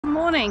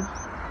Morning.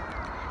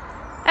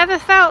 Ever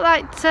felt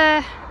like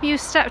you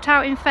stepped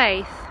out in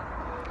faith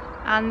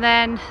and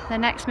then the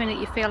next minute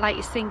you feel like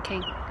you're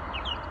sinking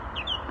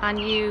and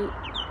you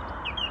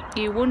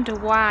wonder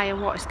why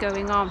and what's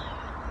going on?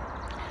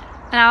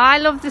 Now, I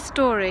love the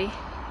story,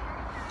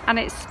 and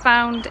it's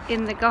found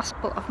in the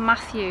Gospel of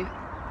Matthew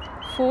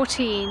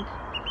 14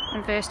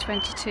 and verse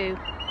 22.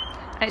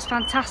 And it's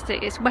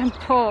fantastic. It's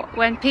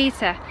when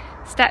Peter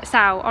steps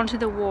out onto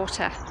the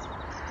water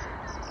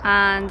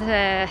and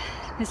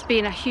there's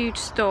been a huge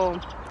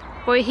storm,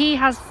 but he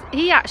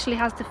actually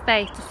has the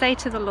faith to say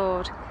to the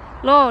Lord,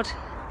 "Lord,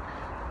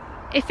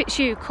 if it's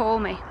you, call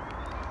me."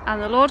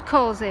 And the Lord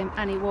calls him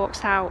and he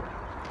walks out,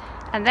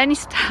 and then he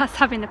starts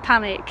having a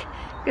panic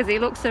because he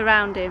looks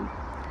around him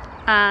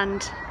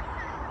and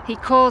he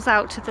calls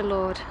out to the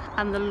Lord,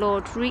 and the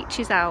Lord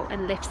reaches out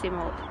and lifts him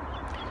up.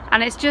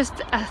 And it's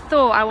just a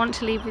thought I want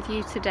to leave with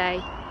you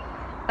today,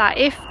 that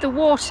if the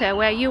water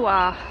where you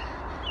are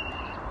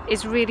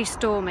is really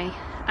stormy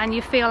and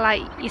you feel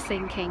like you're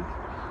sinking,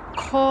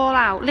 call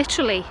out,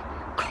 literally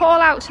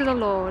call out to the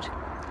Lord,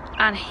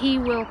 and he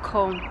will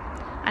come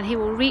and he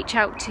will reach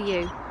out to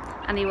you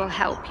and he will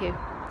help you.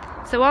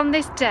 So on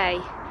this day,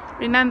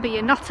 remember,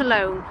 you're not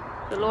alone.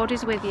 The Lord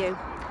is with you,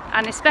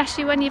 and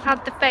especially when you've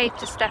had the faith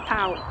to step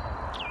out,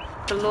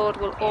 the Lord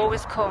will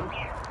always come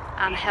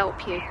and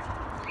help you.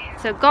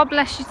 So God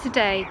bless you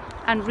today,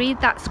 and read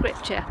that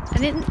scripture.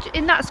 And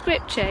in that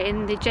scripture,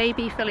 in the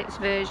J.B. Phillips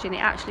version, it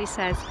actually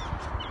says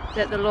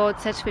that the Lord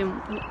said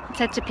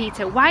to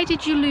Peter, "Why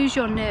did you lose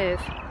your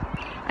nerve?"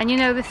 And you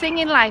know, the thing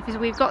in life is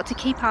we've got to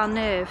keep our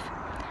nerve.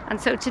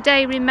 And so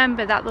today,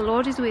 remember that the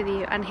Lord is with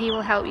you and he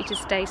will help you to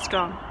stay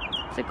strong.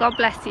 So God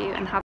bless you,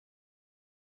 and have